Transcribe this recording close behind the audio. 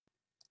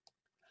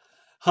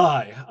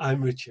Hi,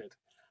 I'm Richard,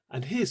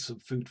 and here's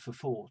some food for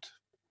thought.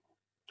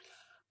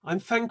 I'm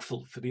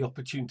thankful for the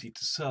opportunity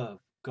to serve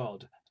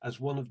God as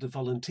one of the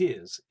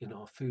volunteers in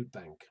our food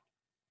bank.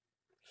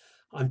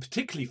 I'm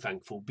particularly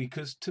thankful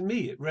because to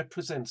me it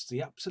represents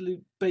the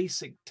absolute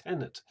basic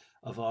tenet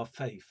of our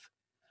faith,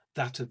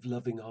 that of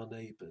loving our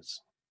neighbours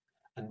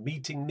and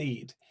meeting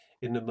need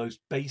in the most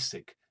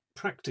basic,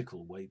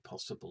 practical way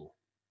possible.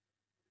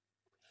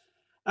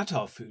 At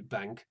our food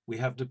bank, we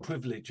have the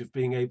privilege of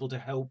being able to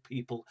help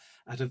people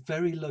at a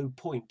very low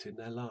point in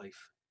their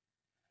life.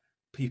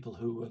 People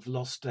who have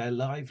lost their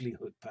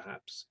livelihood,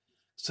 perhaps,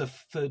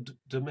 suffered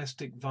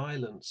domestic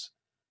violence,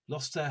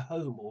 lost their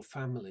home or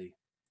family.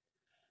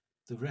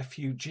 The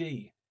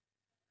refugee,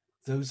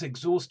 those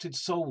exhausted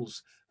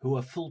souls who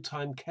are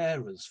full-time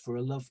carers for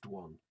a loved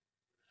one.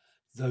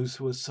 Those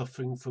who are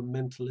suffering from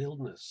mental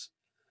illness.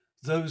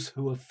 Those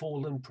who have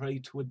fallen prey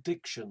to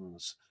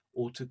addictions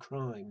or to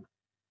crime.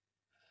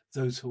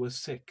 Those who are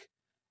sick,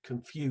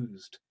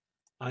 confused,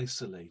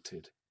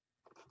 isolated.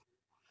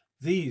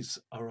 These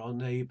are our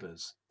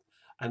neighbours,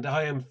 and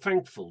I am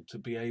thankful to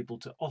be able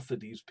to offer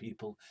these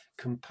people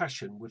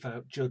compassion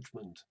without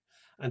judgment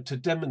and to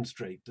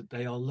demonstrate that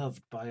they are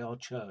loved by our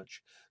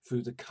church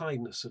through the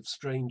kindness of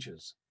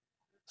strangers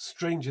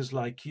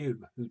like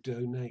you who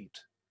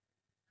donate.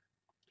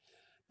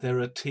 There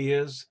are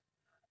tears,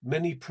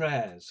 many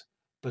prayers,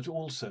 but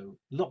also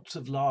lots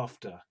of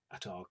laughter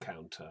at our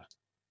counter.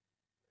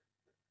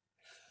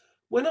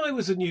 When I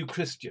was a new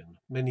Christian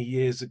many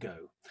years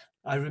ago,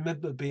 I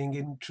remember being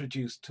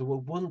introduced to a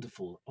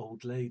wonderful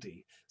old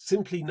lady,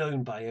 simply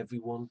known by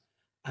everyone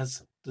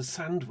as the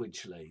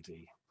Sandwich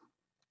Lady.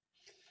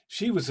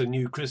 She was a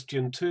new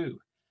Christian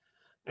too,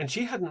 and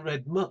she hadn't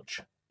read much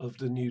of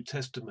the New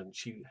Testament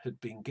she had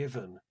been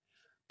given,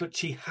 but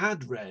she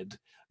had read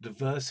the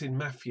verse in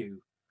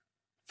Matthew,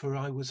 "For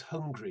I was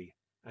hungry,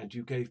 and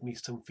you gave me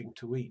something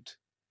to eat.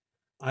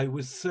 I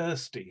was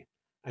thirsty,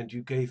 and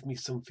you gave me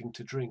something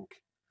to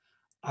drink.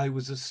 I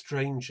was a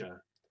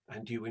stranger,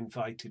 and you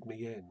invited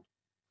me in."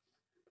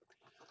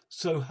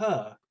 So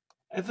her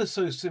ever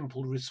so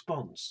simple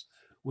response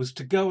was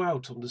to go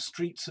out on the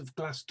streets of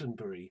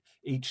Glastonbury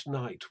each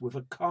night with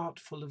a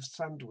cart full of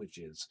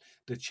sandwiches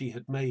that she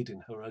had made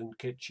in her own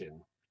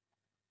kitchen.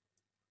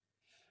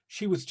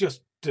 She was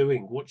just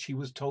doing what she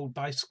was told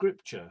by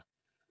Scripture,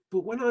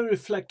 but when I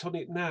reflect on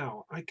it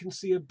now, I can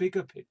see a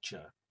bigger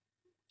picture.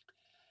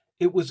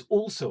 It was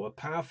also a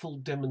powerful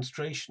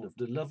demonstration of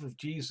the love of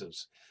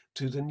Jesus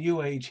to the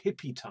New Age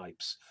hippie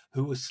types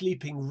who were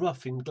sleeping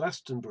rough in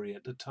Glastonbury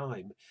at the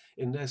time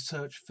in their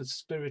search for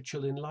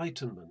spiritual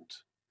enlightenment.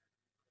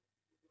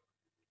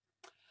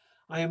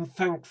 I am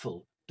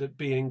thankful that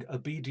being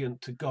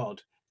obedient to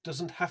God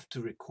doesn't have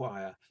to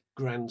require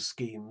grand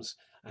schemes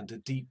and a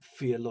deep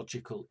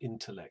theological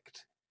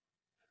intellect,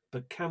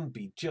 but can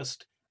be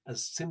just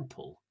as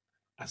simple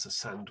as a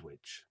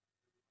sandwich.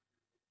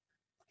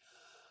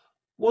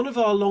 One of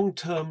our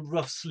long-term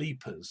rough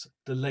sleepers,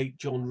 the late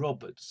John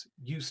Roberts,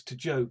 used to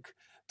joke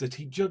that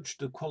he judged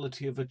the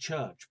quality of a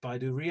church by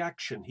the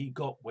reaction he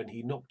got when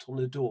he knocked on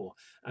the door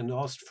and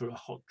asked for a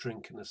hot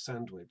drink and a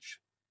sandwich.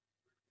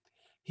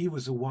 He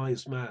was a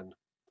wise man,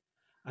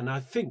 and I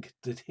think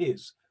that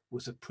his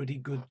was a pretty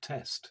good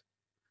test.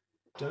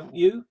 Don't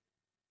you?